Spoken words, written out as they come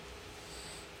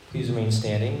Please remain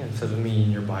standing and flip with me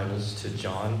in your Bibles to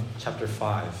John chapter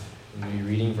 5. And we'll be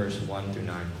reading verse 1 through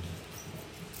 9.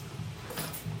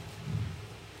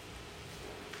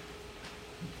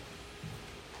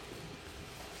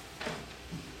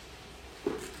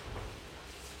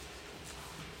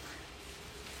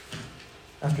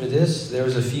 After this, there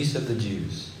was a feast of the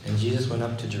Jews, and Jesus went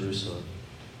up to Jerusalem.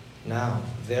 Now,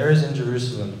 there is in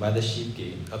Jerusalem by the sheep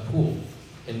gate a pool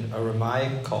in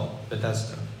Aramaic called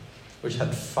Bethesda, which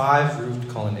had 5 roofed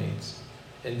colonnades.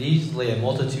 In these lay a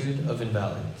multitude of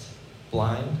invalids,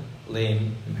 blind,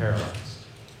 lame, and paralyzed.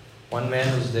 One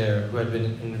man was there who had been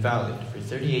an invalid for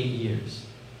 38 years.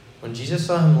 When Jesus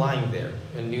saw him lying there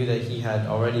and knew that he had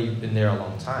already been there a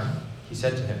long time, he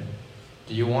said to him,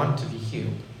 "Do you want to be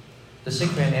healed?" The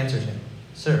sick man answered him,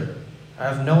 "Sir, I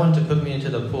have no one to put me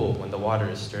into the pool when the water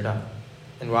is stirred up,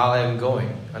 and while I am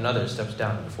going, another steps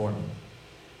down before me."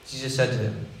 Jesus said to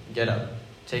him, "Get up,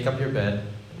 take up your bed,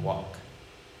 and walk."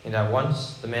 And at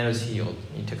once the man was healed,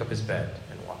 and he took up his bed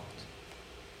and walked.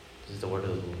 This is the word of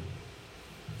the Lord.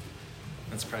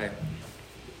 Let's pray.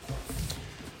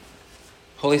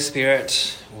 Holy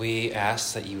Spirit, we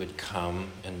ask that you would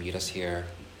come and meet us here,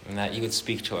 and that you would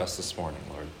speak to us this morning,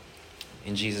 Lord.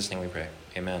 In Jesus' name we pray.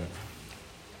 Amen.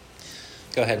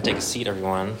 Go ahead and take a seat,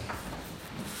 everyone.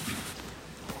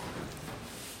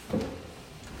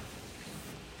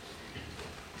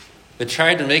 They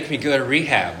tried to make me go to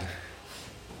rehab,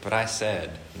 but I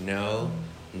said, no,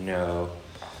 no,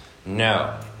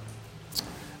 no.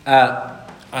 I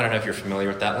don't know if you're familiar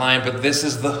with that line, but this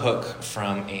is the hook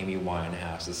from Amy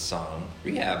Winehouse's song,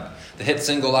 Rehab, the hit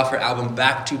single off her album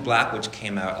Back to Black, which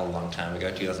came out a long time ago,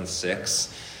 2006.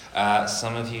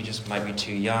 Some of you just might be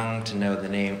too young to know the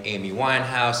name Amy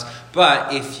Winehouse,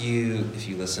 but if you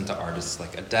listen to artists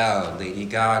like Adele, Lady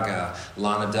Gaga,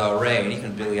 Lana Del Rey, and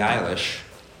even Billie Eilish,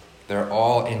 they're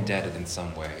all indebted in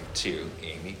some way to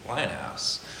Amy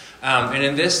Winehouse. And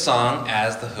in this song,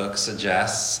 as the hook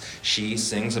suggests, she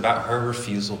sings about her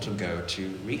refusal to go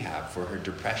to rehab for her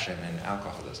depression and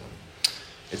alcoholism.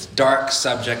 It's dark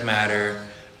subject matter,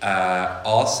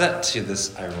 all set to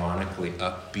this ironically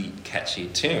upbeat, catchy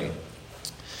tune.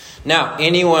 Now,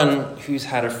 anyone who's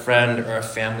had a friend or a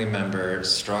family member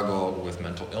struggle with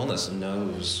mental illness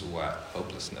knows what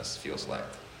hopelessness feels like.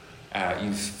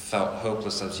 You've felt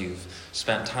hopeless as you've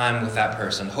spent time with that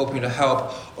person, hoping to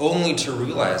help, only to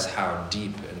realize how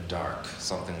deep and dark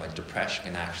something like depression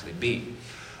can actually be.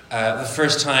 The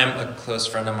first time a close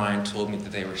friend of mine told me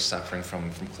that they were suffering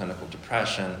from clinical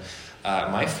depression,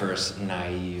 my first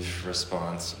naive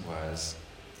response was,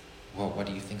 "Well, what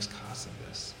do you think's causing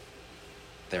this?"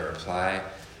 Their reply,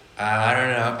 "I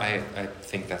don't know. I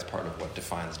think that's part of what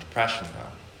defines depression,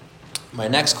 though." My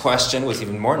next question was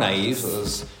even more naive. It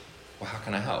was, "Well, how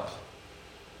can I help?"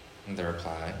 And their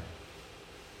reply,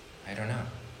 "I don't know."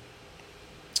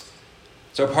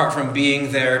 So apart from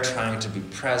being there, trying to be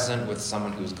present with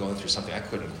someone who was going through something I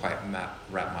couldn't quite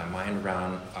wrap my mind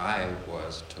around, I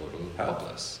was totally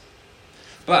helpless.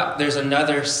 But there's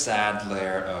another sad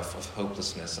layer of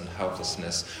hopelessness and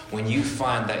helplessness when you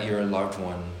find that your loved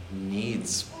one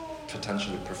needs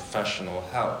potentially professional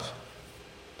help,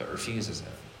 but refuses it.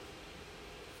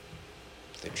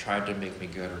 They tried to make me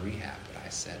go to rehab, but I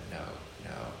said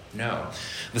no.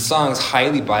 The song is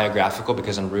highly biographical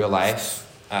because in real life,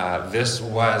 this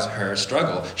was her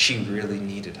struggle. She really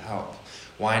needed help.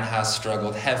 Winehouse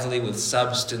struggled heavily with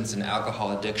substance and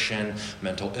alcohol addiction,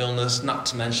 mental illness, not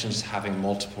to mention just having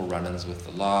multiple run-ins with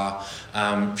the law.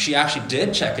 She actually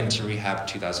did check into rehab in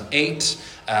 2008.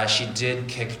 She did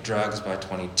kick drugs by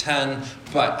 2010,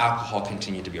 but alcohol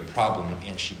continued to be a problem,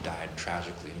 and she died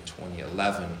tragically in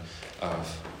 2011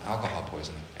 of alcohol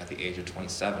poisoning at the age of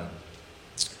 27.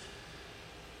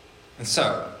 And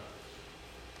so,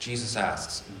 Jesus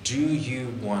asks, do you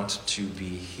want to be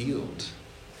healed?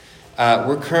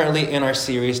 We're currently in our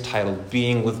series titled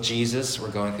Being with Jesus. We're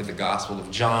going through the Gospel of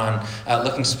John,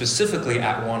 looking specifically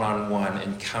at one-on-one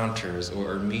encounters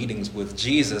or meetings with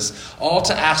Jesus, all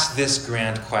to ask this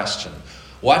grand question: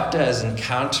 what does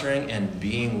encountering and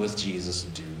being with Jesus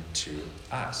do to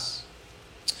us?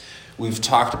 We've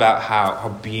talked about how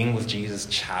being with Jesus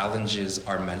challenges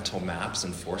our mental maps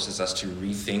and forces us to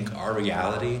rethink our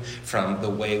reality from the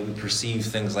way we perceive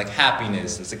things like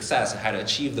happiness and success and how to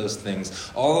achieve those things,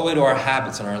 all the way to our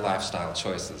habits and our lifestyle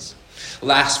choices.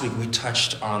 Last week, we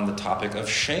touched on the topic of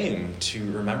shame,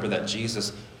 to remember that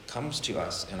Jesus comes to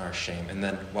us in our shame and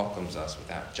then welcomes us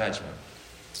without judgment.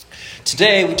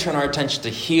 Today, we turn our attention to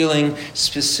healing,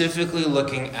 specifically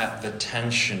looking at the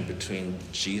tension between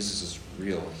Jesus'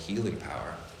 real healing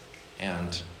power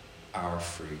and our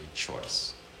free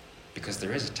choice. Because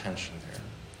there is a tension there.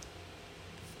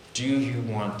 Do you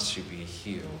want to be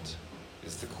healed?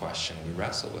 Is the question we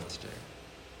wrestle with today.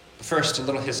 First, a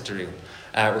little history.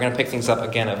 We're going to pick things up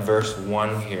again at verse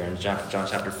 1 here in John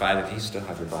chapter 5, if you still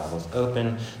have your Bibles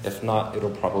open. If not, it'll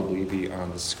probably be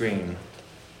on the screen.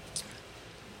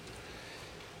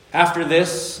 After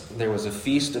this, there was a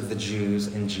feast of the Jews,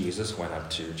 and Jesus went up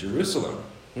to Jerusalem.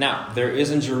 Now, there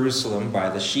is in Jerusalem by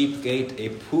the sheep gate a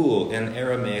pool in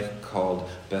Aramaic called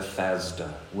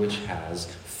Bethesda, which has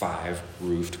 5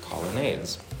 roofed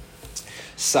colonnades.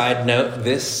 Side note,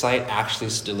 this site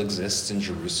actually still exists in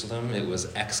Jerusalem. It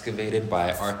was excavated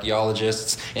by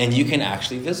archaeologists, and you can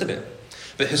actually visit it.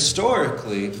 But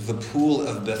historically, the pool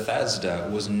of Bethesda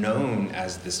was known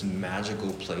as this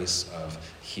magical place of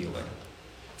healing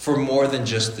for more than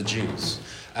just the Jews.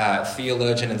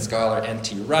 Theologian and scholar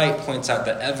N.T. Wright points out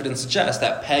that evidence suggests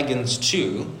that pagans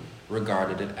too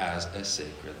regarded it as a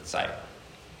sacred site.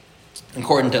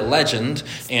 According to legend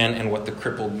and what the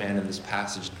crippled man in this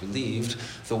passage believed,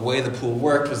 the way the pool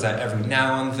worked was that every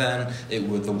now and then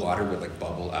the water would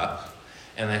bubble up,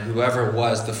 and then whoever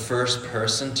was the first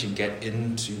person to get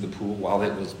into the pool while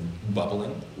it was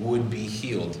bubbling would be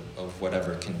healed of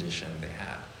whatever condition they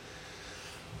had.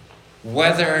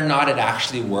 Whether or not it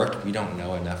actually worked, we don't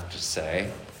know enough to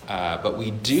say. But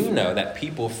we do know that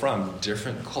people from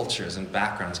different cultures and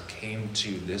backgrounds came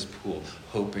to this pool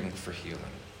hoping for healing.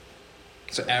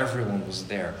 So everyone was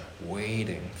there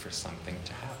waiting for something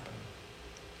to happen.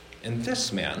 And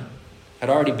this man had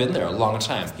already been there a long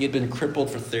time. He had been crippled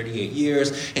for 38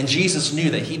 years, and Jesus knew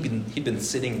that he'd been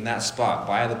sitting in that spot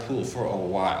by the pool for a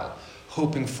while,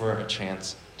 hoping for a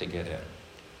chance to get in.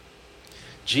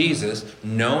 Jesus,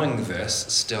 knowing this,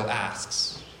 still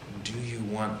asks, do you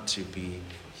want to be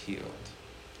healed?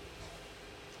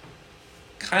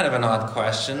 Kind of an odd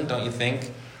question, don't you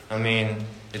think? I mean,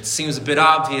 it seems a bit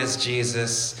obvious,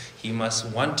 Jesus. He must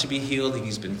want to be healed.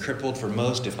 He's been crippled for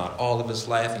most, if not all of his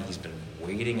life, and he's been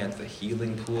waiting at the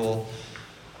healing pool.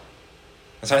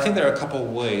 And so I think there are a couple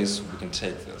ways we can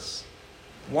take this.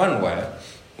 One way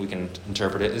we can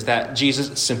interpret it is that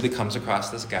Jesus simply comes across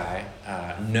this guy,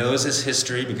 knows his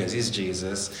history because he's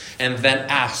Jesus, and then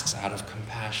asks out of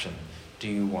compassion, do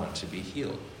you want to be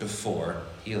healed, before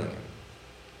healing him?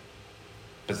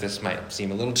 But this might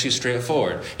seem a little too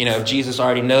straightforward. If Jesus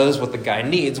already knows what the guy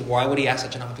needs, why would he ask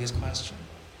such an obvious question?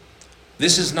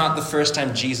 This is not the first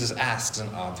time Jesus asks an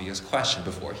obvious question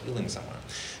before healing someone.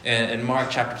 In Mark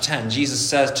chapter 10, Jesus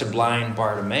says to blind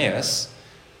Bartimaeus,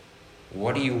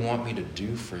 what do you want me to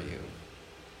do for you?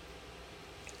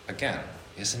 Again,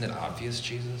 isn't it obvious,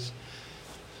 Jesus?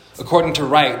 According to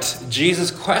Wright, Jesus'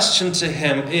 question to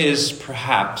him is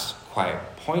perhaps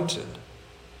quite pointed.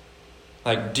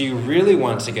 Do you really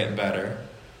want to get better?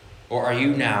 Or are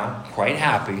you now quite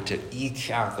happy to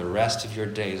eke out the rest of your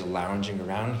days lounging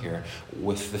around here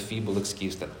with the feeble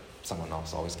excuse that someone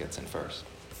else always gets in first?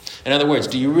 In other words,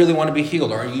 do you really want to be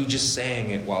healed, or are you just saying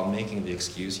it while making the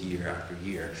excuse year after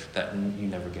year that you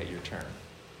never get your turn?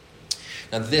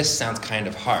 Now, this sounds kind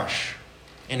of harsh,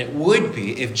 and it would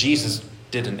be if Jesus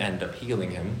didn't end up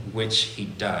healing him, which he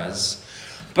does.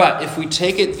 But if we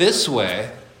take it this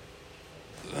way,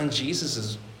 then Jesus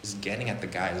is getting at the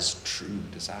guy's true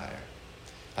desire.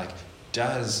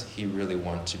 Does he really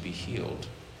want to be healed,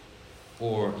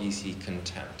 or is he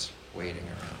content waiting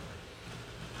around?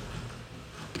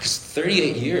 Because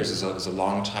 38 years is a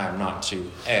long time not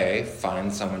to, A,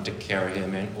 find someone to carry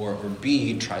him in, or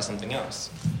B, try something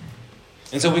else.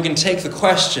 And so we can take the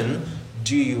question,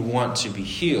 do you want to be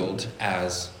healed,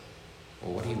 as,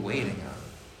 well, what are you waiting on?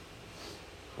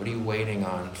 What are you waiting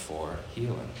on for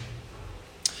healing?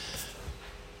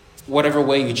 Whatever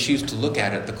way you choose to look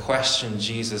at it, the question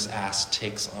Jesus asked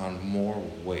takes on more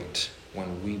weight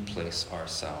when we place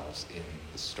ourselves in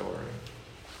the story.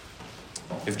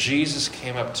 If Jesus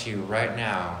came up to you right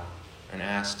now and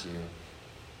asked you,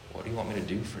 what do you want me to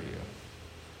do for you?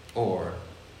 Or,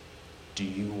 do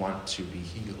you want to be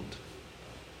healed?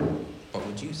 What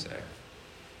would you say?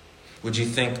 Would you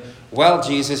think, well,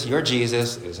 Jesus, you're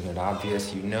Jesus. Isn't it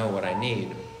obvious? You know what I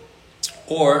need.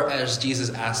 Or, as Jesus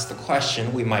asks the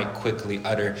question, we might quickly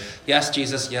utter, yes,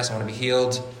 Jesus, yes, I want to be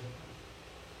healed.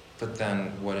 But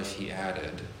then what if he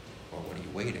added, well, what are you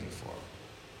waiting for?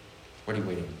 What are you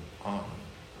waiting on?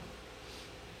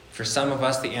 For some of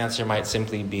us, the answer might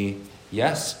simply be,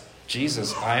 yes,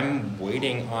 Jesus, I'm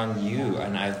waiting on you,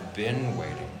 and I've been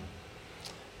waiting.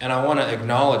 And I want to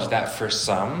acknowledge that for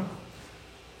some,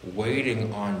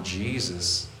 waiting on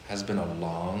Jesus has been a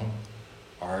long,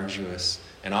 arduous,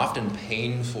 and often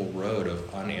painful road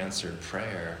of unanswered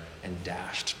prayer and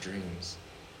dashed dreams.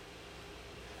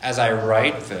 As I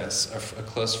write this, a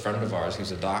close friend of ours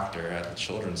who's a doctor at the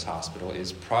children's hospital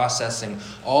is processing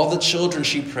all the children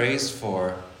she prays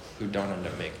for who don't end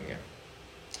up making it.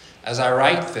 As I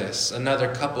write this,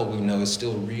 another couple we know is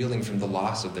still reeling from the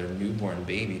loss of their newborn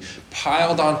baby,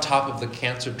 piled on top of the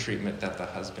cancer treatment that the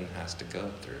husband has to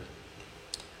go through.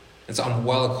 And so I'm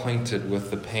well acquainted with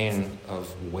the pain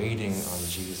of waiting on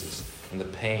Jesus and the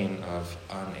pain of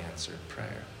unanswered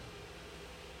prayer.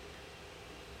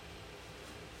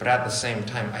 But at the same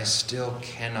time, I still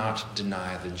cannot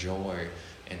deny the joy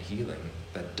and healing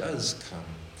that does come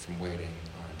from waiting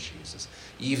on Jesus,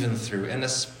 even through, and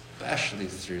especially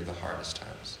through the hardest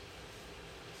times.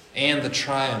 And the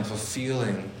triumph and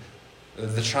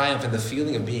the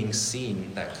feeling of being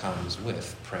seen that comes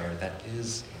with prayer that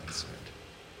is answered.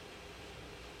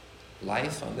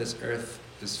 Life on this earth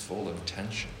is full of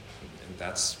tension, and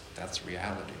that's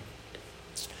reality.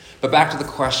 But back to the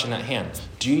question at hand.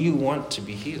 Do you want to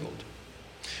be healed?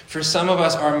 For some of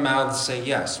us, our mouths say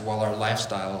yes, while our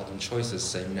lifestyle and choices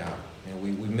say no. We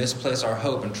misplace our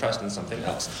hope and trust in something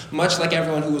else. Much like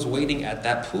everyone who was waiting at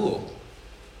that pool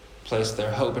placed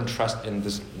their hope and trust in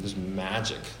this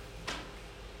magic.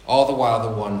 All the while,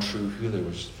 the one true healer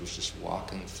was just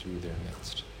walking through their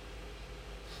midst.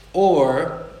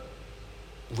 Or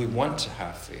we want to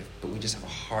have faith, but we just have a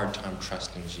hard time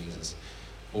trusting Jesus.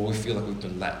 Or we feel like we've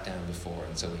been let down before,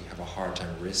 and so we have a hard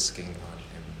time risking on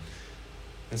him.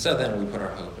 And so then we put our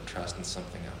hope and trust in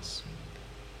something else.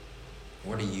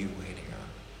 What are you waiting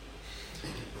on?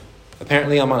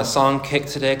 Apparently I'm on a song kick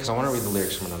today because I want to read the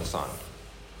lyrics from another song.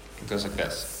 It goes like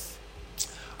this.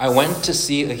 I went to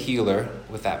see a healer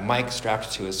with that mic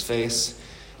strapped to his face,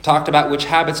 talked about which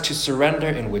habits to surrender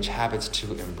and which habits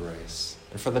to embrace.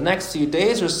 And for the next few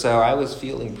days or so, I was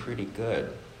feeling pretty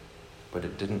good, but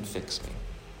it didn't fix me.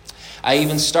 I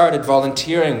even started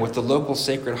volunteering with the local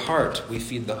Sacred Heart. We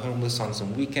feed the homeless on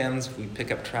some weekends. We pick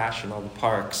up trash in all the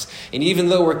parks. And even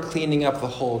though we're cleaning up the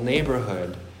whole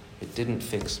neighborhood, it didn't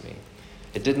fix me.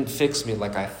 It didn't fix me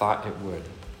like I thought it would.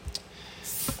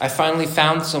 I finally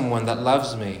found someone that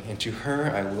loves me, and to her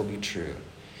I will be true.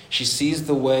 She sees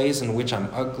the ways in which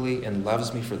I'm ugly and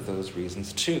loves me for those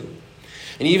reasons too.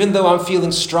 And even though I'm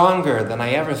feeling stronger than I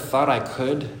ever thought I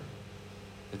could,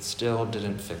 it still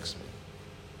didn't fix me.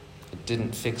 It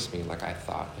didn't fix me like I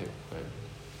thought it would.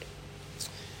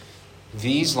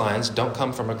 These lines don't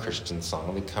come from a Christian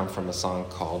song. They come from a song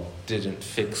called Didn't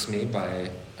Fix Me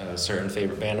by a certain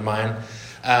favorite band of mine.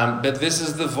 But this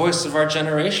is the voice of our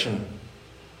generation,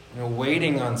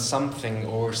 waiting on something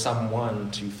or someone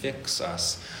to fix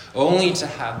us, only to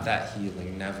have that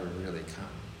healing never really come.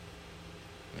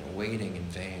 Waiting in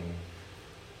vain.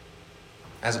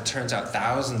 As it turns out,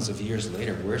 thousands of years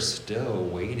later, we're still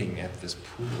waiting at this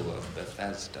pool of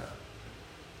Bethesda.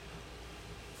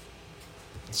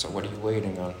 So what are you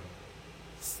waiting on?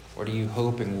 What are you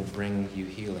hoping will bring you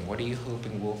healing? What are you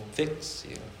hoping will fix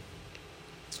you?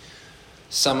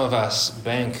 Some of us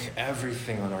bank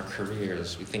everything on our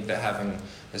careers. We think that having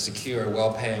a secure,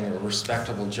 well-paying, or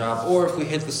respectable job, or if we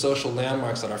hit the social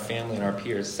landmarks that our family and our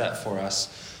peers set for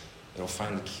us, it'll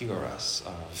finally cure us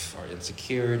of our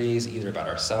insecurities, either about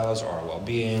ourselves or our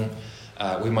well-being.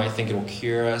 We might think it will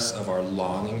cure us of our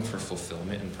longing for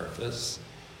fulfillment and purpose.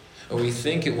 Or we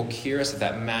think it will cure us of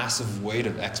that massive weight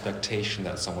of expectation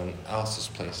that someone else has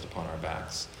placed upon our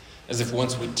backs. As if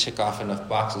once we tick off enough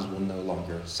boxes, we'll no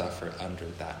longer suffer under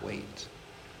that weight.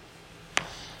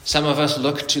 Some of us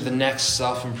look to the next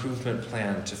self-improvement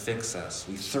plan to fix us.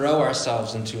 We throw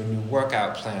ourselves into a new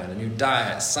workout plan, a new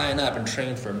diet, sign up and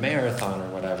train for a marathon or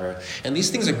whatever. And these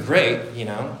things are great,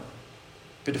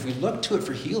 but if we look to it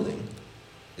for healing,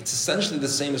 it's essentially the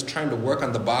same as trying to work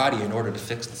on the body in order to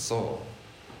fix the soul.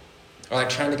 Or like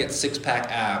trying to get six-pack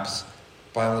abs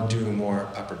while doing more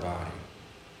upper body,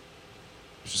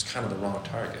 which is kind of the wrong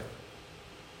target.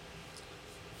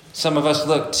 Some of us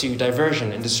look to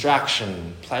diversion and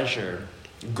distraction, pleasure,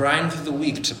 grind through the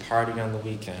week to party on the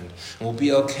weekend. And we'll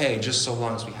be okay just so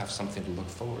long as we have something to look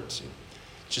forward to.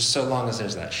 Just so long as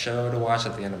there's that show to watch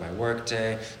at the end of my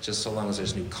workday. Just so long as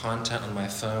there's new content on my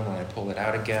phone when I pull it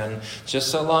out again.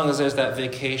 Just so long as there's that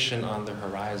vacation on the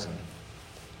horizon.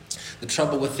 The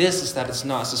trouble with this is that it's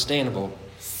not sustainable.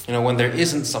 When there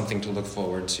isn't something to look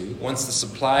forward to, once the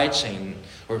supply chain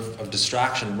of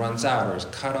distraction runs out or is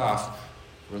cut off,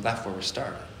 we're left where we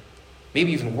started.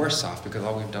 Maybe even worse off because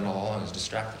all we've done all along is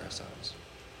distracted ourselves.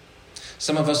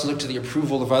 Some of us look to the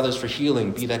approval of others for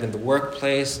healing, be that in the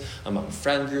workplace, among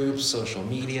friend groups, social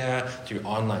media, through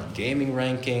online gaming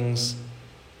rankings.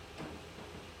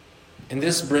 And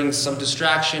this brings some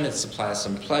distraction, it supplies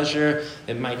some pleasure,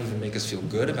 it might even make us feel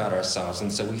good about ourselves,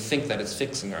 and so we think that it's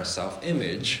fixing our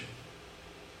self-image.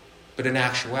 But in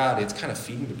actuality, it's kind of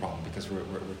feeding the problem because we're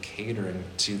catering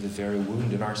to the very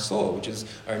wound in our soul, which is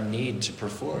our need to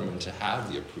perform and to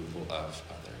have the approval of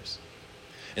others.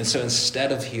 And so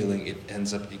instead of healing, it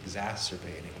ends up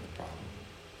exacerbating the problem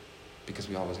because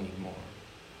we always need more.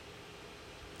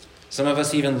 Some of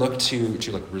us even look to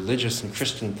like religious and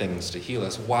Christian things to heal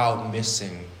us while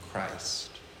missing Christ.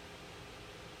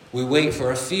 We wait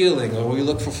for a feeling, or we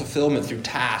look for fulfillment through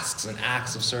tasks and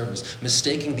acts of service,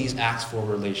 mistaking these acts for a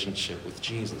relationship with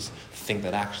Jesus, the thing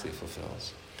that actually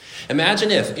fulfills.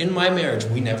 Imagine if, in my marriage,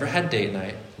 we never had date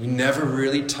night, we never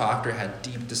really talked or had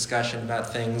deep discussion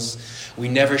about things, we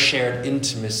never shared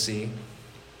intimacy,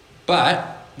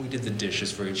 but we did the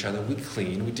dishes for each other, we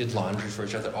cleaned, we did laundry for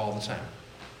each other all the time.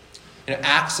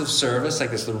 Acts of service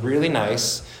like this, they're really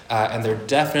nice, and they're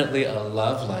definitely a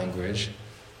love language.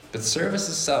 But service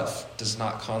itself does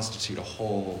not constitute a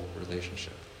whole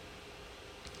relationship.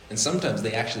 And sometimes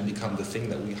they actually become the thing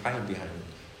that we hide behind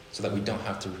so that we don't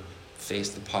have to face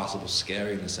the possible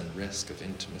scariness and risk of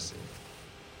intimacy.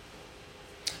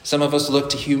 Some of us look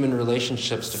to human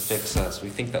relationships to fix us. We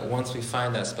think that once we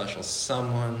find that special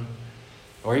someone,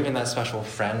 or even that special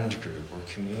friend group or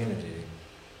community,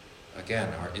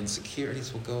 again, our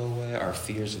insecurities will go away, our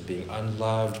fears of being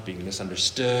unloved, being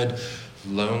misunderstood,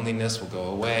 loneliness will go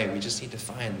away. We just need to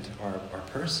find our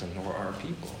person or our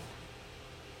people.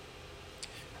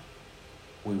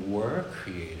 We were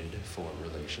created for a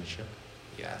relationship,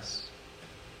 yes.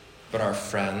 But our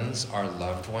friends, our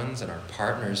loved ones, and our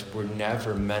partners were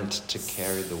never meant to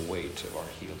carry the weight of our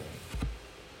healing.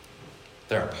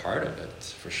 They're a part of it,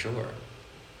 for sure.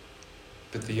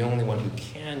 But the only one who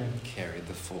can carry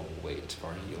the full weight of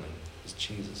our healing is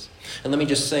Jesus. And let me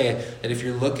just say that if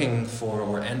you're looking for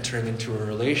or entering into a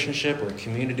relationship or a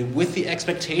community with the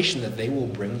expectation that they will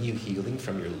bring you healing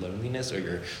from your loneliness or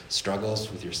your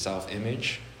struggles with your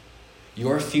self-image,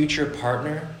 your future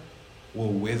partner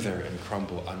will wither and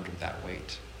crumble under that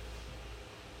weight.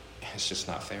 It's just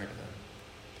not fair to them.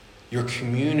 Your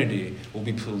community will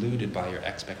be polluted by your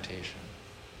expectation.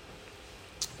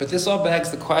 But this all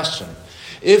begs the question,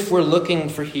 if we're looking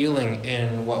for healing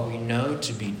in what we know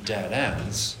to be dead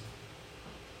ends,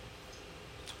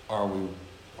 are we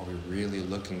really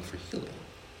looking for healing?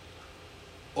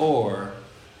 Or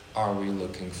are we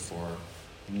looking for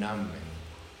numbing?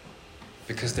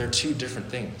 Because they're two different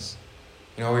things.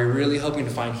 Are we really hoping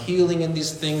to find healing in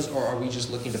these things, or are we just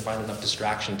looking to find enough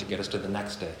distraction to get us to the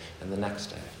next day and the next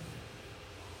day?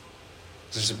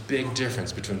 There's a big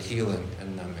difference between healing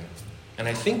and numbing. And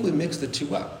I think we mix the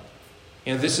two up.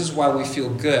 This is why we feel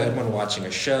good when watching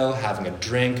a show, having a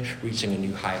drink, reaching a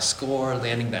new high score,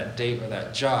 landing that date or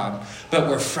that job. But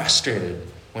we're frustrated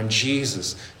when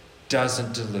Jesus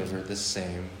doesn't deliver the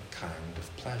same kind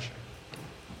of pleasure.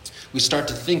 We start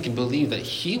to think and believe that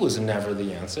he was never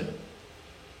the answer.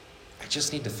 I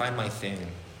just need to find my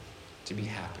thing to be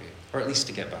happy, or at least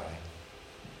to get by,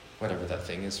 whatever that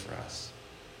thing is for us.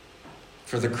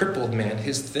 For the crippled man,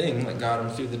 his thing that got him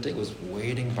through the day was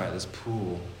waiting by this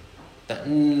pool that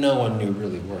no one knew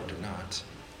really worked or not,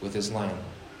 with his line,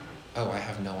 "Oh, I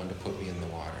have no one to put me in the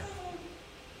water."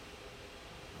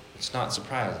 It's not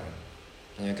surprising,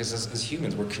 because as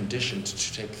humans, we're conditioned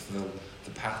to take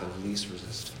the path of least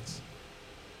resistance.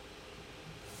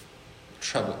 The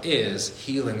trouble is,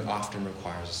 healing often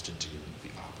requires us to do the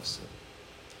opposite.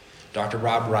 Dr.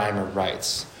 Rob Reimer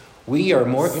writes, "We are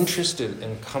more interested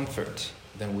in comfort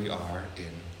than we are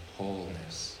in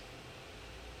wholeness."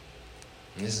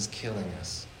 And this is killing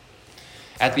us.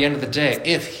 At the end of the day,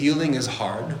 if healing is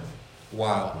hard,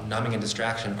 while numbing and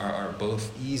distraction are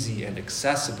both easy and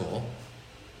accessible,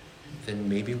 then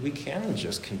maybe we can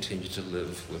just continue to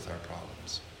live with our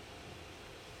problems.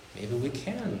 Maybe we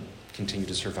can continue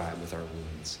to survive with our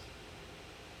wounds.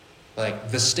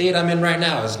 Like, the state I'm in right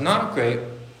now is not great,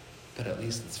 but at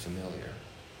least it's familiar.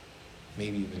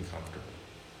 Maybe even comfortable.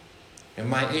 And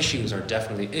my issues are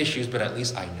definitely issues, but at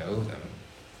least I know them.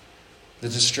 The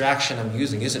distraction I'm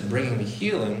using isn't bringing me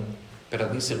healing, but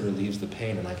at least it relieves the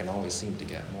pain, and I can always seem to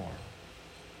get more.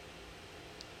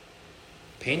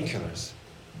 Painkillers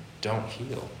don't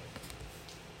heal.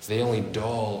 They only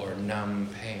dull or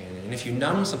numb pain. And if you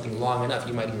numb something long enough,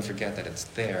 you might even forget that it's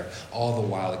there, all the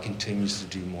while it continues to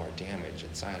do more damage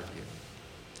inside of you.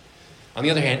 On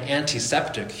the other hand,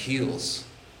 antiseptic heals,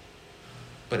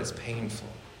 but it's painful.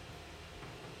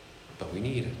 But we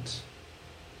need it.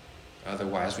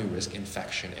 Otherwise, we risk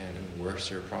infection and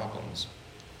worser problems.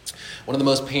 One of the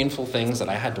most painful things that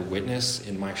I had to witness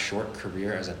in my short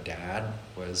career as a dad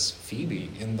was Phoebe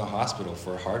in the hospital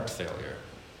for heart failure,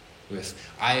 with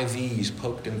IVs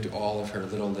poked into all of her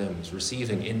little limbs,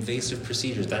 receiving invasive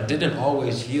procedures that didn't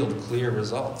always yield clear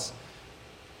results.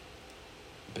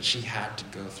 But she had to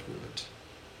go through it.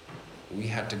 We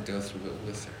had to go through it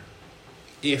with her,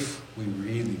 if we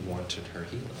really wanted her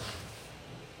healing.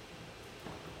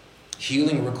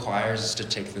 Healing requires us to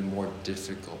take the more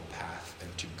difficult path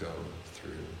and to go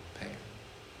through pain.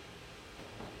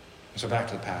 So back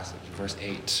to the passage, verse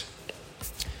 8.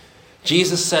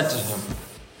 Jesus said to him,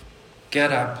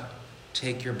 "Get up,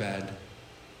 take your bed,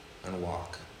 and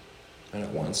walk." And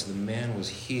at once the man was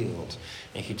healed,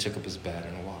 and he took up his bed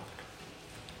and walked.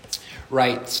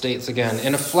 Wright states again,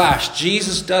 in a flash,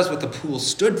 Jesus does what the pool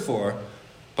stood for,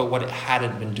 but what it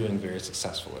hadn't been doing very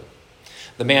successfully.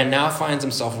 The man now finds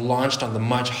himself launched on the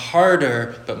much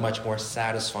harder, but much more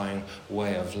satisfying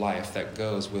way of life that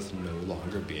goes with no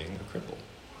longer being a cripple.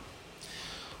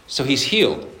 So he's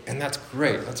healed, and that's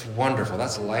great, that's wonderful,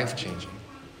 that's life-changing.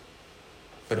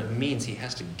 But it means he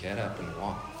has to get up and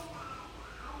walk.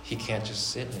 He can't just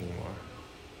sit anymore.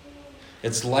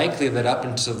 It's likely that up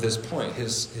until this point,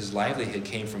 his livelihood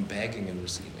came from begging and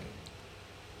receiving.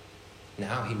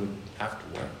 Now he would have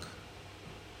to work.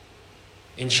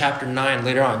 In chapter 9,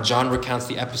 later on, John recounts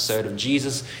the episode of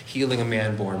Jesus healing a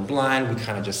man born blind. We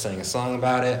kind of just sang a song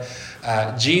about it.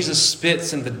 Jesus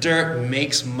spits in the dirt,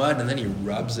 makes mud, and then he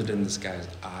rubs it in this guy's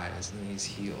eyes, and then he's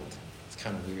healed. It's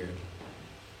kind of weird.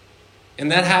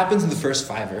 And that happens in the first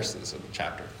 5 verses of the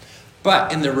chapter.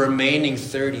 But in the remaining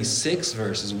 36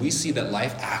 verses, we see that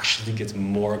life actually gets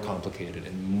more complicated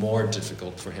and more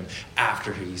difficult for him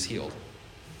after he's healed,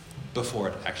 before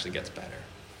it actually gets better.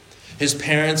 His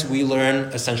parents, we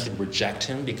learn, essentially reject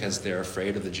him because they're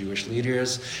afraid of the Jewish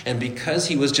leaders. And because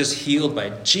he was just healed by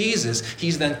Jesus,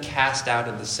 he's then cast out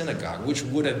of the synagogue, which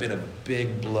would have been a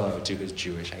big blow to his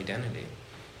Jewish identity.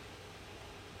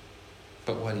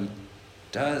 But what he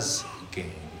does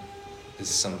gain is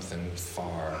something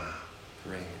far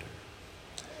greater.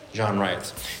 John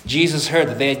writes, Jesus heard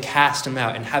that they had cast him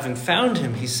out, and having found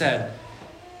him, he said,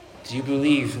 "Do you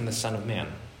believe in the Son of Man?"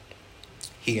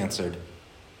 He answered,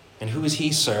 "And who is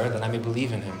he, sir, that I may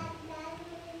believe in him?"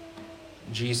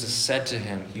 Jesus said to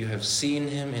him, "You have seen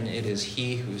him, and it is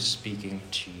he who is speaking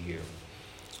to you."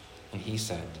 And he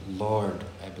said, "Lord,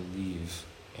 I believe,"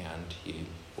 and he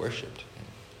worshipped him.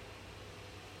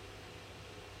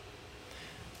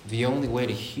 The only way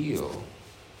to heal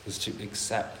is to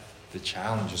accept the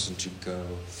challenges and to go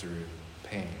through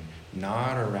pain,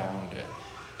 not around it.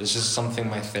 It's just something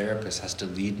my therapist has to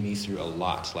lead me through a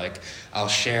lot. Like, I'll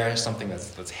share something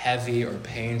that's heavy or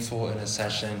painful in a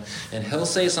session, and he'll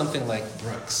say something like,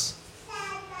 "Brooks,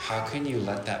 how can you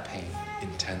let that pain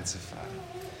intensify?"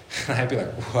 And I'd be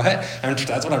like, "What?"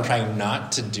 That's what I'm trying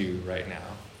not to do right now.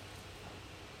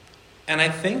 And I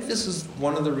think this is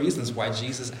one of the reasons why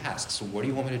Jesus asks, "So what do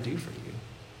you want me to do for you?"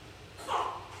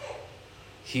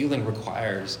 Healing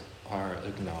requires our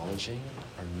acknowledging,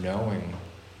 our knowing,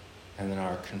 and then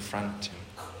our confronting.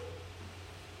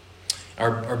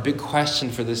 Our big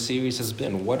question for this series has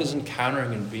been, what does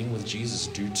encountering and being with Jesus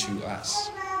do to us?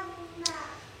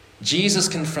 Jesus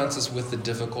confronts us with the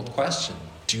difficult question,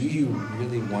 do you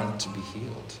really want to be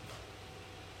healed?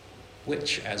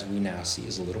 Which, as we now see,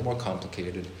 is a little more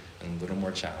complicated and a little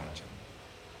more challenging.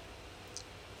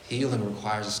 Healing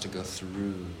requires us to go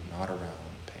through, not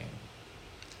around pain.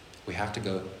 We have to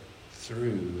go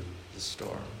through the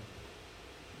storm.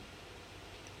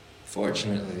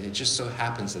 Fortunately, it just so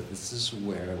happens that this is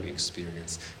where we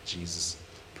experience Jesus'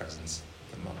 presence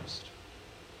the most.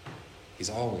 He's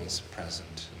always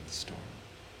present in the storm.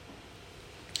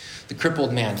 The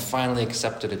crippled man finally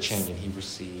accepted a change and he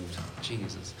received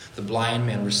Jesus. The blind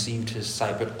man received his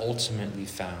sight but ultimately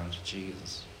found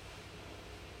Jesus.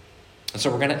 And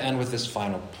so we're going to end with this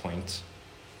final point,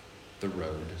 the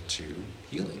road to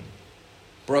healing.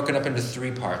 Broken up into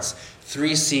 3 parts.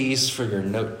 3 C's for your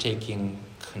note-taking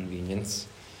convenience.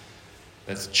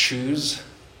 That's choose,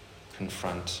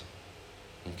 confront,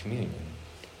 and communion.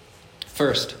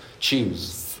 First,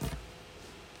 choose.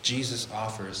 Jesus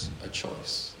offers a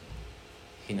choice.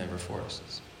 He never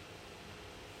forces.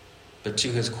 But to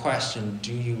his question,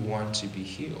 do you want to be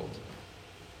healed?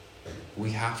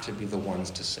 We have to be the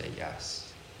ones to say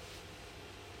yes.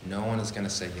 No one is going to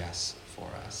say yes for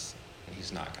us, and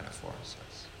he's not going to force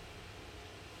us.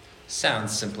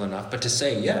 Sounds simple enough, but to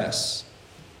say yes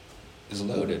is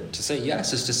loaded. To say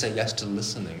yes is to say yes to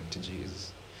listening to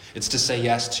Jesus. It's to say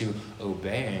yes to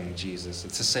obeying Jesus.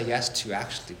 It's to say yes to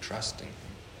actually trusting him.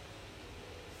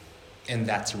 And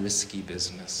that's risky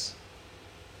business.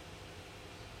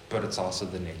 but it's also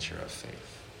the nature of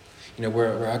faith.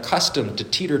 We're accustomed to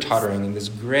teeter-tottering in this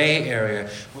gray area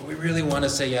where we really want to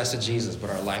say yes to Jesus, but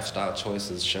our lifestyle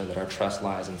choices show that our trust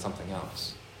lies in something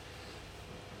else.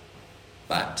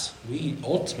 But we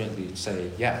ultimately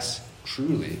say yes,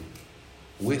 truly,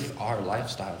 with our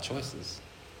lifestyle choices.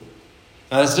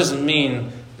 Now, this doesn't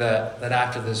mean that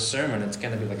after this sermon, it's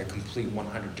going to be like a complete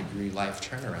 100-degree life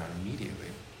turnaround immediately.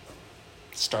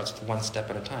 It starts with one step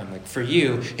at a time. Like for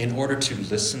you, in order to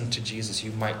listen to Jesus,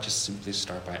 you might just simply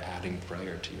start by adding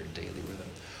prayer to your daily rhythm.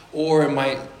 Or it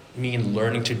might mean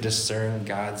learning to discern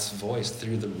God's voice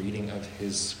through the reading of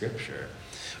his scripture.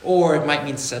 Or it might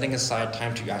mean setting aside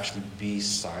time to actually be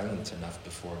silent enough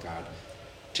before God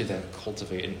to then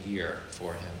cultivate an ear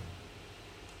for him.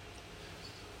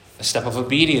 A step of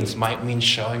obedience might mean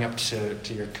showing up to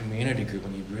your community group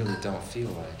when you really don't feel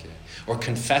like it. Or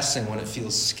confessing when it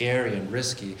feels scary and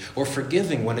risky. Or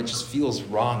forgiving when it just feels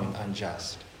wrong and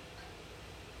unjust.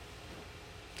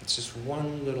 It's just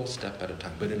one little step at a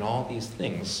time. But in all these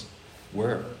things,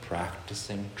 we're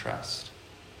practicing trust.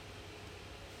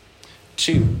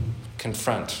 2,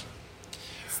 confront.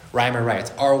 Reimer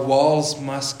writes, our walls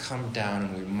must come down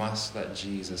and we must let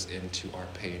Jesus into our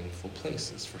painful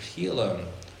places, for he alone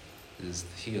is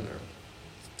the healer.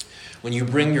 When you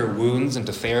bring your wounds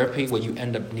into therapy, what you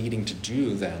end up needing to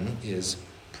do then is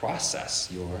process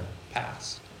your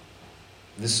past.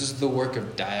 This is the work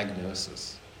of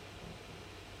diagnosis.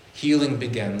 Healing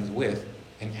begins with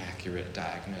an accurate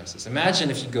diagnosis.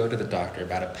 Imagine if you go to the doctor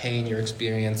about a pain you're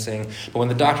experiencing, but when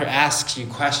the doctor asks you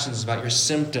questions about your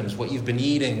symptoms, what you've been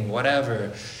eating,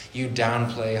 whatever, you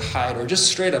downplay, hide, or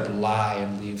just straight up lie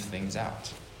and leave things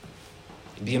out.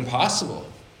 It'd be impossible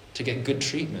to get good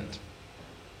treatment.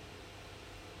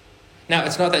 Now,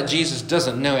 it's not that Jesus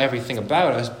doesn't know everything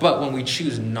about us, but when we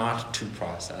choose not to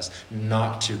process,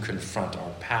 not to confront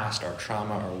our past, our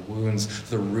trauma, our wounds,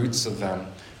 the roots of them,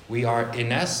 we are,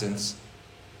 in essence,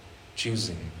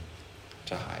 choosing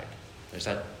to hide. There's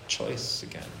that choice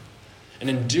again. And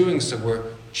in doing so,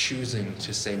 we're choosing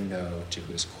to say no to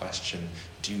his question,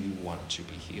 do you want to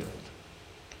be healed?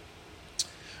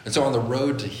 And so on the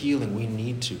road to healing, we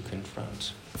need to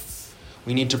confront.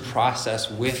 We need to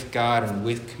process with God and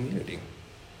with community.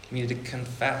 We need to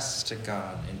confess to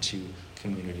God and to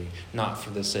community, not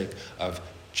for the sake of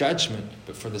judgment,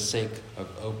 but for the sake of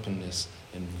openness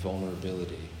and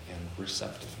vulnerability and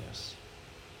receptiveness.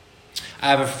 I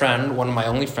have a friend, one of my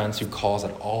only friends, who calls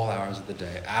at all hours of the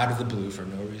day, out of the blue, for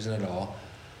no reason at all.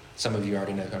 Some of you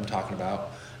already know who I'm talking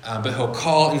about. But he'll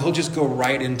call and he'll just go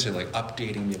right into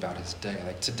updating me about his day.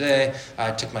 Like today,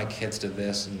 I took my kids to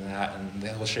this and that, and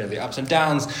he'll share the ups and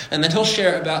downs. And then he'll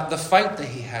share about the fight that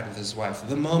he had with his wife,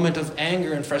 the moment of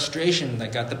anger and frustration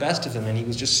that got the best of him, and he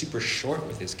was just super short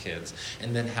with his kids,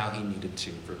 and then how he needed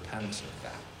to repent of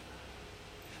that.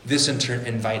 This in turn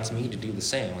invites me to do the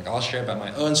same. I'll share about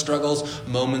my own struggles,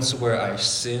 moments where I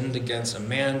sinned against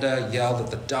Amanda, yelled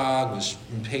at the dog, was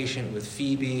impatient with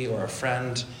Phoebe or a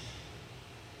friend.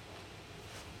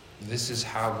 This is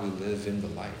how we live in the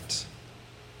light.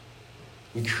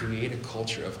 We create a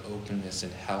culture of openness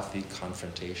and healthy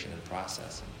confrontation and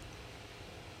processing.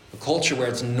 A culture where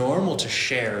it's normal to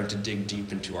share and to dig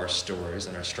deep into our stories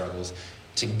and our struggles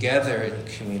together in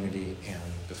community and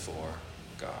before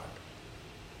God.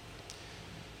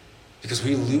 Because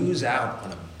we lose out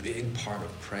on a big part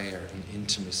of prayer and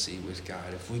intimacy with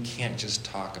God if we can't just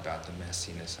talk about the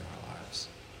messiness in our lives.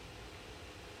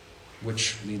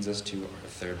 Which leads us to our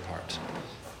third part,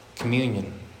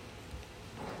 communion.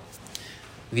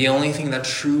 The only thing that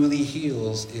truly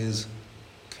heals is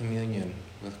communion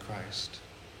with Christ.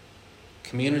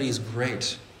 Community is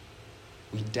great.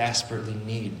 We desperately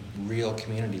need real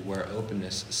community where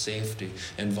openness, safety,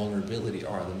 and vulnerability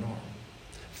are the norm.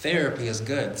 Therapy is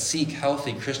good. Seek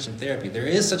healthy Christian therapy. There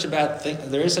is such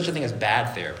a thing as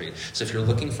bad therapy. So if you're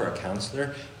looking for a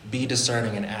counselor, be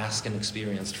discerning and ask an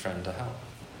experienced friend to help.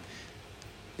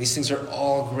 These things are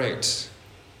all great.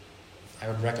 I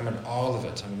would recommend all of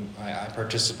it. I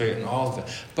participate in all of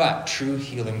it. But true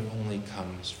healing only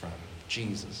comes from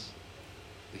Jesus,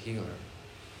 the healer.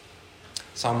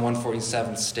 Psalm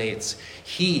 147 states,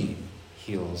 he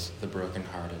heals the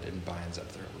brokenhearted and binds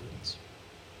up their wounds.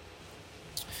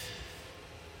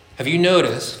 Have you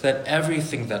noticed that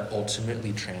everything that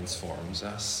ultimately transforms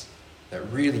us, that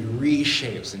really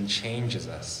reshapes and changes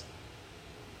us,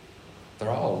 they're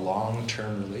all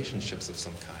long-term relationships of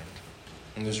some kind.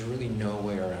 And there's really no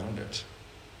way around it.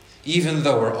 Even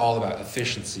though we're all about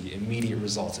efficiency, immediate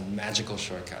results, and magical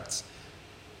shortcuts.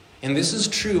 And this is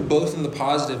true both in the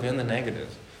positive and the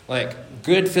negative. Like,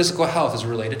 good physical health is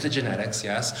related to genetics,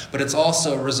 yes, but it's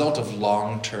also a result of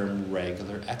long-term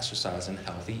regular exercise and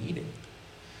healthy eating.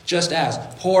 Just as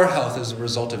poor health is a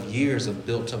result of years of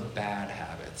built-up bad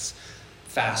habits,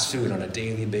 fast food on a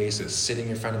daily basis, sitting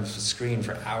in front of a screen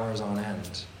for hours on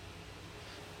end.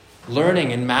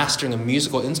 Learning and mastering a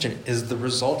musical instrument is the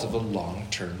result of a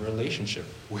long-term relationship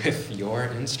with your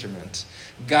instrument,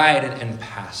 guided and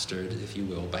pastored, if you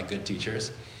will, by good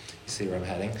teachers. You see where I'm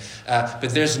heading?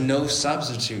 But there's no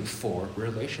substitute for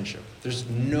relationship. There's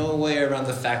no way around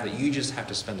the fact that you just have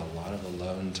to spend a lot of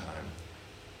alone time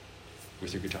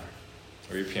with your guitar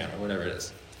or your piano, whatever it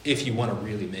is, if you want to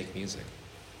really make music.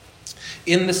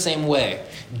 In the same way,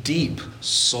 deep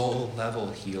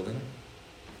soul-level healing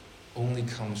only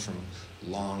comes from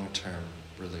long-term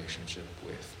relationship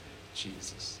with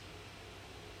Jesus.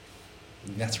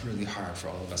 And that's really hard for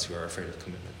all of us who are afraid of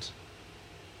commitment.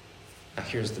 Now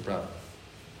here's the rub.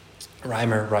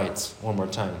 Reimer writes, one more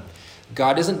time,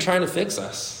 God isn't trying to fix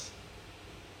us.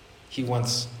 He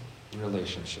wants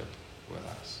relationship with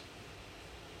us.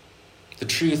 The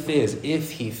truth is,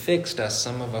 if he fixed us,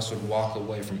 some of us would walk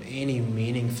away from any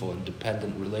meaningful and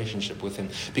dependent relationship with him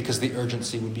because the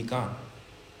urgency would be gone.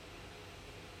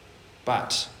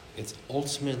 But it's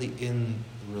ultimately in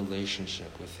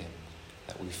relationship with him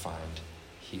that we find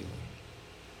healing.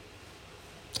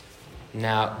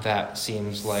 Now, that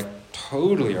seems like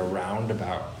totally a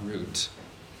roundabout route,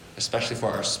 especially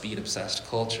for our speed-obsessed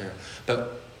culture.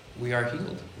 But we are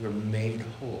healed. We're made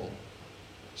whole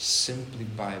simply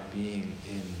by being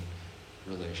in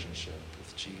relationship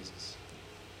with Jesus.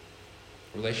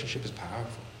 Relationship is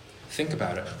powerful. Think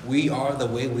about it. We are the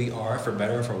way we are, for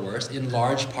better or for worse, in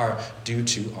large part due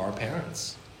to our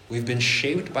parents. We've been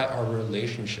shaped by our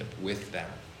relationship with them.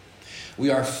 We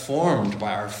are formed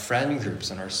by our friend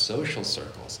groups and our social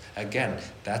circles. Again,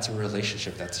 that's a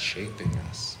relationship that's shaping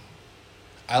us.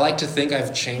 I like to think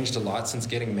I've changed a lot since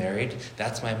getting married.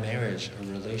 That's my marriage, a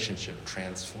relationship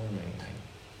transforming me.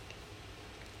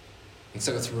 And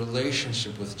so it's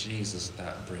relationship with Jesus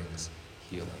that brings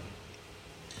healing.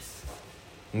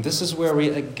 And this is where we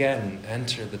again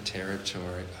enter the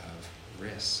territory of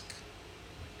risk.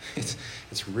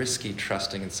 It's risky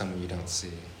trusting in someone you don't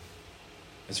see.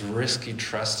 It's risky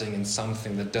trusting in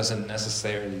something that doesn't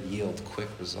necessarily yield quick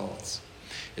results.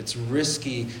 It's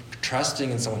risky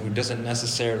trusting in someone who doesn't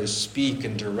necessarily speak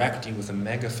and direct you with a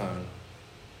megaphone.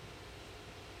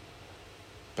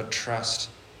 But trust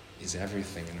is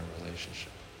everything in a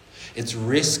relationship. It's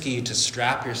risky to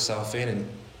strap yourself in and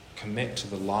commit to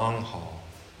the long haul.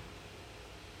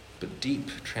 But deep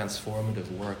transformative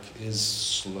work is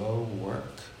slow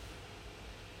work.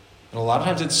 And a lot of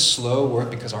times it's slow work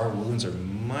because our wounds are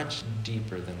much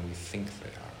deeper than we think they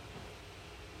are.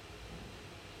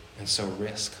 And so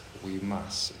risk, we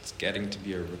must. It's getting to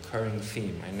be a recurring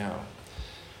theme, I know.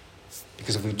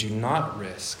 Because if we do not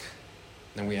risk,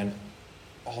 then we end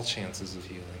all chances of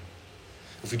healing.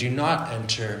 If we do not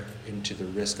enter into the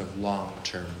risk of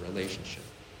long-term relationship,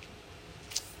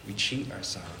 we cheat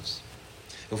ourselves.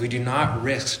 If we do not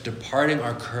risk departing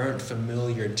our current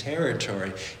familiar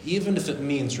territory, even if it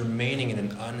means remaining in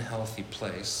an unhealthy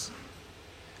place,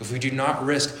 if we do not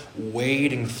risk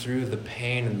wading through the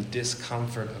pain and the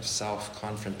discomfort of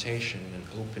self-confrontation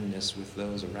and openness with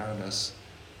those around us,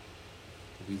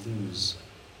 we lose.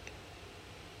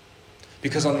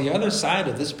 Because on the other side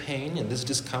of this pain and this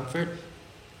discomfort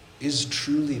is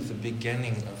truly the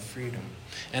beginning of freedom.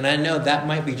 And I know that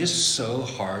might be just so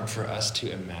hard for us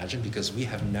to imagine because we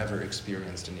have never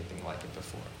experienced anything like it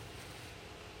before.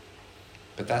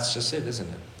 But that's just it, isn't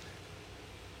it?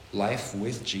 Life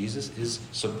with Jesus is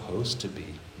supposed to be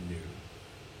new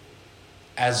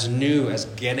as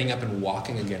getting up and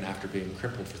walking again after being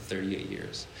crippled for 38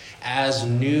 years. As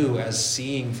new as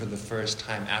seeing for the first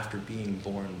time after being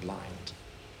born blind.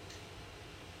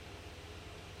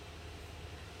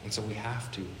 And so we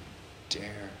have to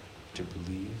dare to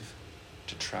believe,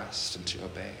 to trust, and to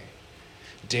obey.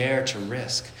 Dare to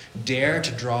risk. Dare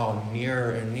to draw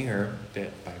nearer and nearer,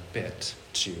 bit by bit,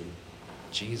 to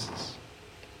Jesus.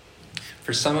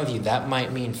 For some of you, that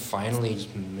might mean finally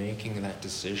just making that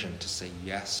decision to say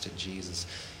yes to Jesus,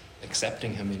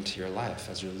 accepting him into your life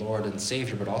as your Lord and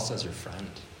Savior, but also as your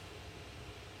friend.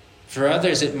 For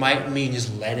others, it might mean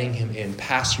just letting him in,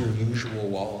 past your usual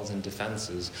walls and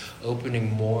defenses, opening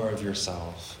more of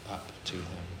yourself up to him.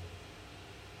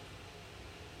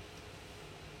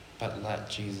 But let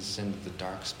Jesus into the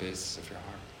dark spaces of your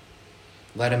heart.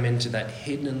 Let him into that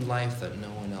hidden life that no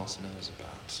one else knows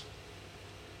about.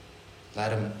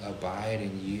 Let him abide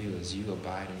in you as you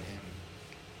abide in him.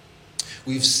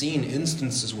 We've seen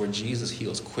instances where Jesus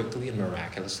heals quickly and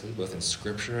miraculously, both in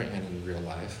Scripture and in real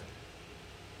life.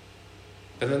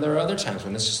 But then there are other times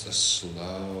when it's just a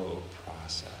slow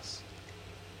process.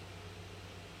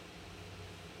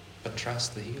 But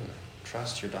trust the healer.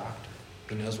 Trust your doctor.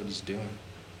 He knows what he's doing.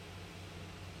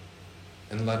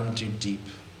 And let him do deep,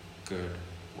 good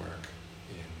work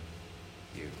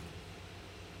in you.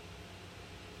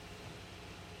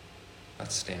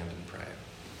 Let's stand and pray.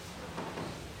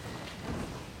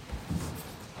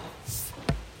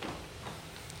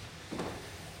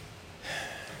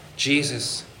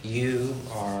 Jesus, you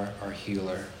are our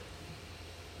healer.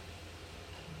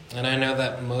 And I know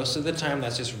that most of the time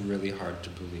that's just really hard to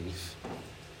believe.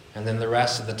 And then the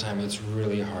rest of the time it's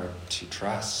really hard to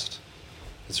trust.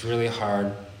 It's really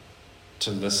hard to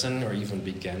listen or even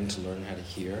begin to learn how to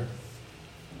hear.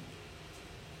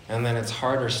 And then it's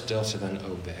harder still to then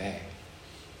obey.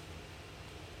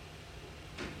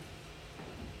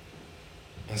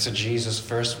 And so Jesus,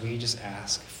 first we just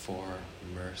ask for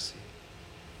mercy.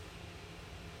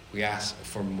 We ask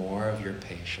for more of your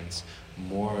patience,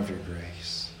 more of your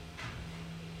grace.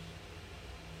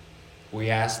 We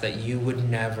ask that you would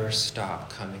never stop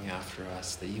coming after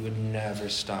us, that you would never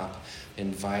stop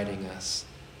inviting us.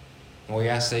 And we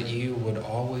ask that you would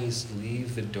always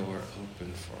leave the door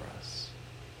open for us.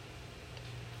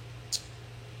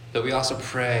 But we also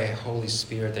pray, Holy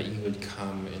Spirit, that you would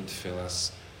come and fill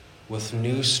us with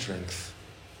new strength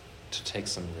to take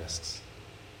some risks.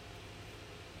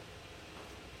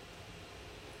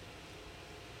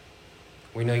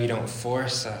 We know you don't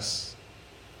force us,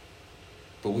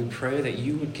 but we pray that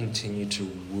you would continue to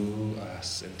woo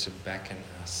us and to beckon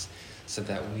us so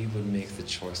that we would make the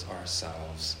choice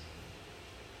ourselves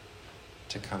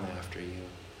to come after you,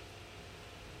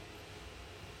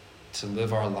 to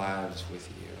live our lives with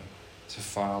you, to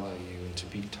follow you, and to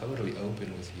be totally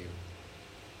open with you,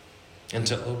 and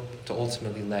to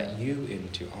ultimately let you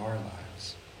into our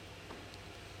lives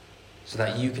so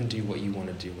that you can do what you want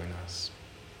to do in us.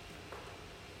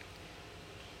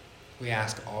 We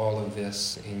ask all of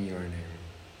this in your name.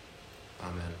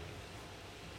 Amen.